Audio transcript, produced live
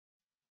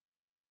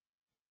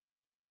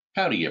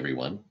Howdy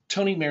everyone,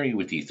 Tony Mary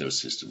with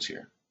ETHOSystems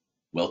here.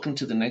 Welcome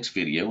to the next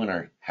video in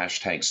our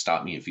hashtag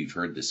Stop Me If You've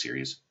Heard this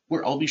series,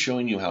 where I'll be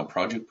showing you how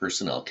project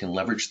personnel can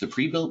leverage the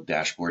pre-built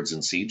dashboards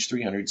in Sage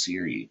 300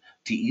 CRE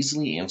to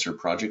easily answer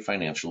project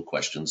financial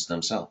questions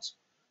themselves,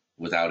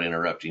 without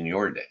interrupting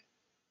your day,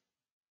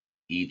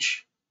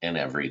 each and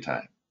every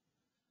time.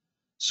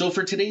 So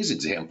for today's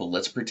example,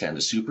 let's pretend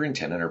a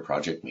superintendent or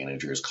project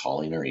manager is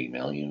calling or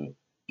emailing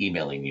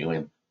you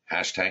and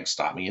hashtag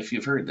Stop Me If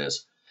You've Heard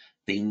this.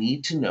 They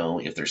need to know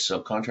if their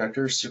subcontractor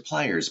or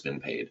supplier has been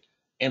paid.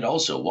 And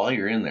also, while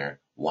you're in there,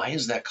 why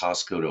is that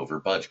cost code over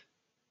budget?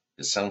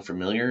 Does it sound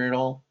familiar at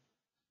all?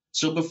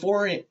 So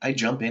before I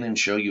jump in and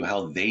show you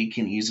how they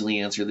can easily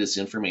answer this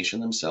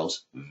information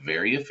themselves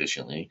very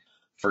efficiently,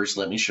 first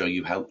let me show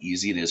you how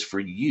easy it is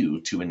for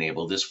you to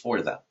enable this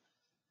for them.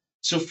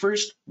 So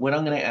first, what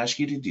I'm going to ask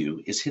you to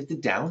do is hit the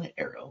down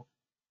arrow.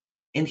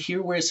 And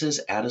here where it says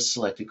add a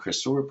selected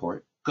crystal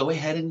report, go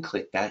ahead and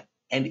click that.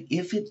 And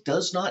if it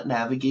does not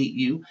navigate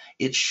you,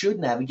 it should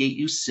navigate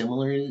you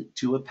similar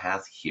to a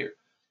path here.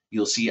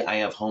 You'll see I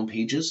have home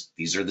pages.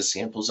 These are the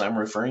samples I'm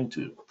referring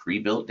to.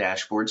 Pre-built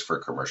dashboards for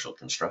commercial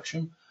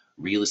construction,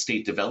 real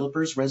estate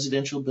developers,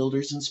 residential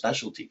builders, and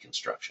specialty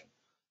construction.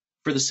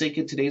 For the sake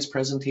of today's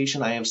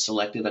presentation, I have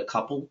selected a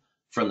couple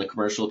from the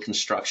commercial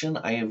construction.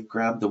 I have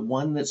grabbed the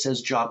one that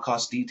says job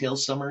cost detail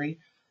summary.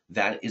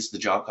 That is the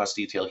job cost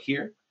detail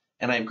here.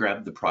 And I've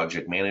grabbed the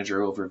project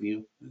manager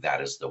overview.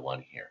 That is the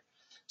one here.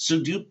 So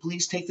do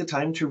please take the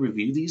time to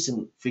review these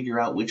and figure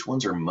out which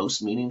ones are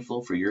most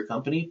meaningful for your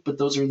company, but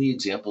those are the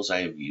examples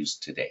I have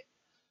used today.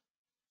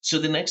 So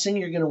the next thing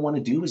you're going to want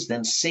to do is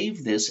then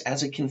save this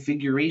as a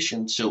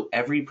configuration so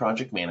every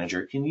project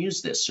manager can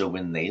use this. So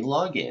when they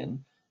log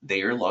in,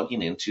 they are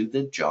logging into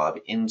the job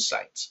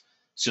insights.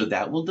 So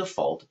that will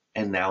default,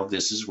 and now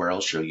this is where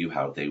I'll show you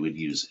how they would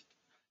use it.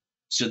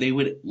 So they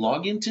would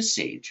log into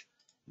Sage,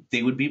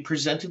 they would be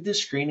presented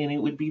this screen and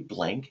it would be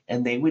blank,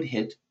 and they would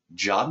hit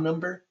job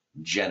number,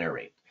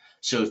 generate.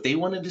 So if they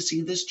wanted to see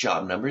this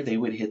job number, they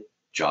would hit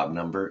job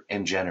number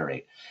and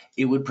generate.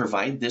 It would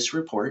provide this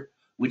report,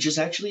 which is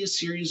actually a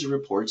series of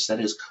reports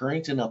that is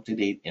current and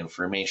up-to-date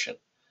information.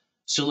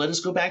 So let us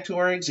go back to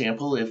our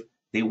example. If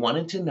they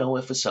wanted to know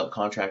if a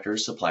subcontractor or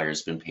supplier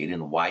has been paid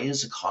and why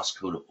is a cost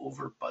code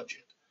over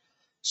budget.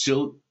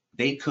 So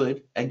they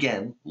could,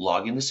 again,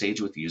 log into Sage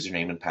with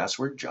username and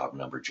password, job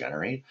number,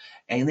 generate,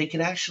 and they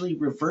can actually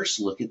reverse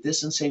look at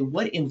this and say,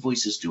 what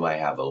invoices do I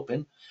have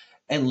open?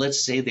 And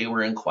let's say they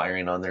were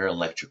inquiring on their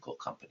electrical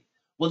company.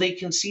 Well, they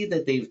can see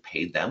that they've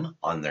paid them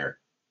on their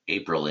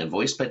April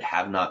invoice, but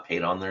have not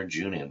paid on their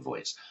June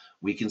invoice.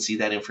 We can see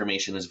that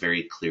information is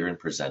very clear and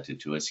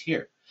presented to us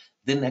here.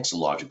 The next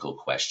logical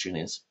question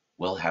is,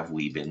 well, have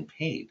we been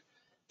paid?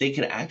 They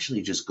could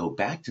actually just go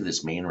back to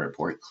this main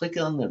report, click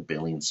on the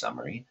billing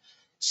summary,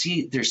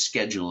 see their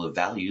schedule of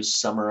values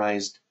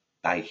summarized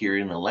by here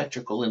in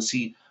electrical, and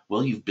see,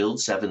 well, you've billed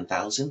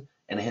 $7,000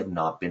 and have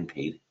not been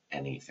paid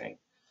anything.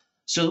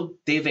 So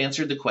they've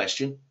answered the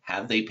question,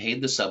 have they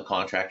paid the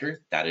subcontractor?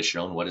 That is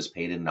shown what is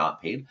paid and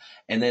not paid.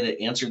 And then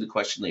it answered the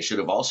question they should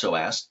have also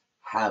asked,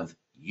 have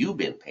you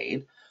been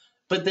paid?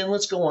 But then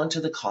let's go on to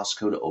the cost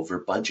code over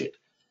budget.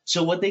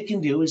 So what they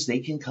can do is they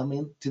can come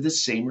into the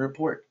same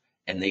report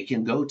and they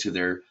can go to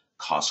their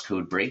cost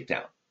code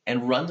breakdown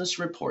and run this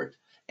report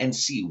and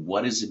see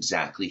what is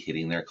exactly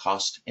hitting their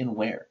cost and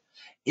where.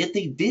 If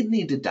they did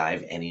need to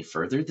dive any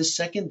further, the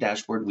second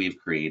dashboard we've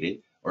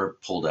created or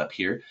pulled up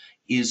here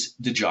is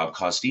the job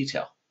cost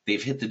detail.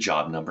 They've hit the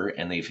job number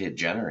and they've hit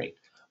generate.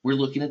 We're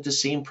looking at the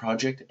same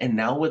project, and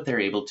now what they're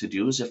able to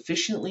do is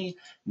efficiently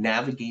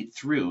navigate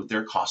through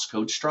their cost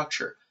code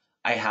structure.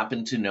 I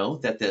happen to know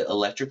that the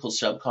electrical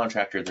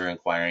subcontractor they're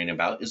inquiring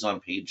about is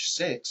on page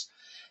 6,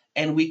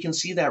 and we can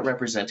see that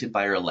represented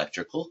by our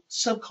electrical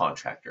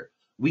subcontractor.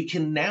 We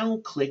can now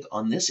click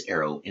on this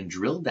arrow and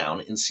drill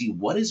down and see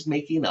what is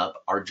making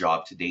up our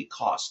job to date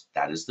cost.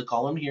 That is the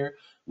column here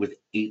with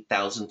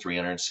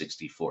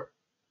 8,364.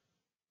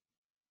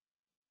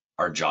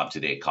 Our job to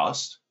date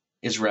cost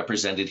is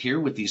represented here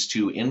with these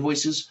two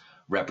invoices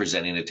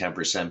representing a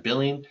 10%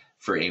 billing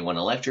for A1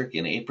 Electric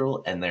in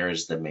April, and there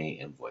is the May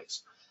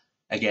invoice.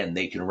 Again,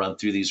 they can run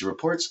through these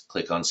reports,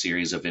 click on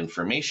series of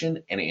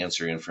information, and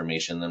answer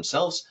information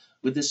themselves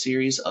with a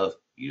series of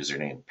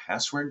username,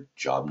 password,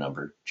 job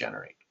number,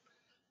 generate.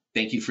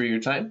 Thank you for your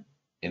time.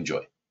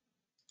 Enjoy.